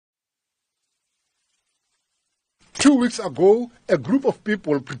2 weeks ago, a group of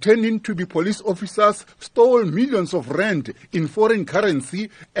people pretending to be police officers stole millions of rand in foreign currency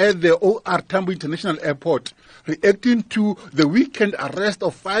at the OR Tambo International Airport. Reacting to the weekend arrest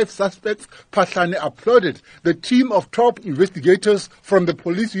of 5 suspects, Phahlane applauded the team of top investigators from the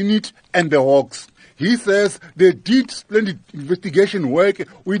police unit and the Hawks. He says they did splendid investigation work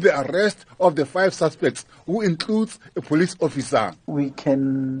with the arrest of the 5 suspects, who includes a police officer. We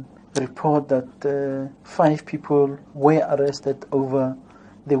can report that 5 people were arrested over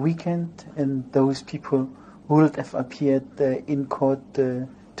the weekend, and those people would have appeared in court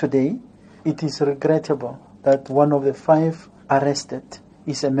today. It is regrettable that one of the 5 arrested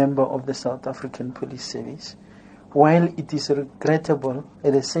is a member of the South African Police Service. While it is regrettable,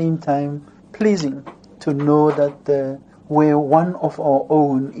 at the same time pleasing to know that where one of our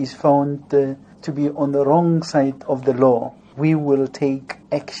own is found to be on the wrong side of the law, we will take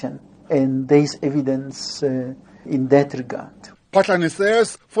action, and there is evidence in that regard. Phahlane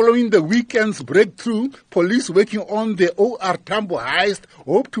says following the weekend's breakthrough, police working on the OR Tambo heist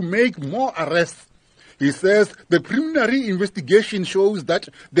hope to make more arrests. He says the preliminary investigation shows that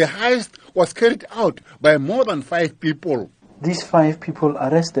the heist was carried out by more than 5 people. These 5 people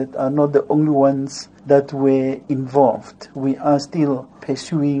arrested are not the only ones that were involved. We are still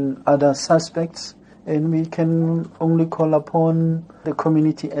pursuing other suspects, and we can only call upon the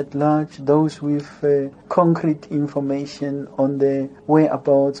community at large, those with concrete information on the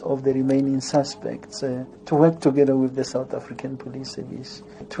whereabouts of the remaining suspects, to work together with the South African Police Service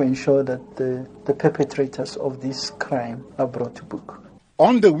to ensure that the perpetrators of this crime are brought to book.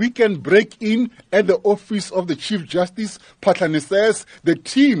 On the weekend break-in at the office of the Chief Justice, Phahlane says the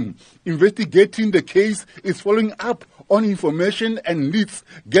team investigating the case is following up on information and leads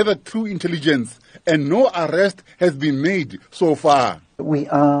gathered through intelligence, and no arrest has been made so far. We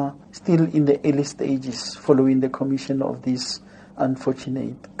are still in the early stages following the commission of this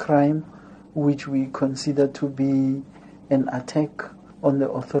unfortunate crime, which we consider to be an attack on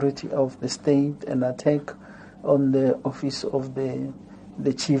the authority of the state, an attack on the office of the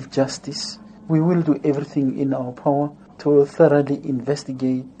Chief Justice. We will do everything in our power to thoroughly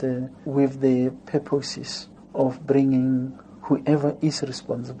investigate with the purposes of bringing whoever is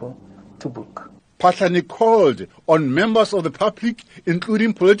responsible to book. Phahlane called on members of the public,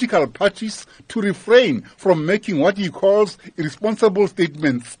 including political parties, to refrain from making what he calls irresponsible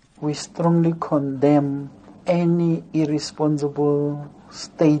statements. We strongly condemn any irresponsible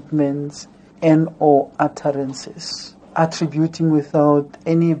statements and or utterances attributing without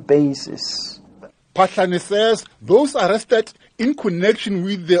any basis. Phahlane says those arrested in connection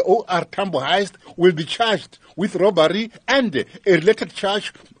with the OR Tambo heist will be charged with robbery and a related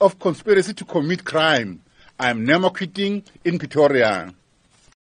charge of conspiracy to commit crime. I'm Nemo Keating in Pretoria.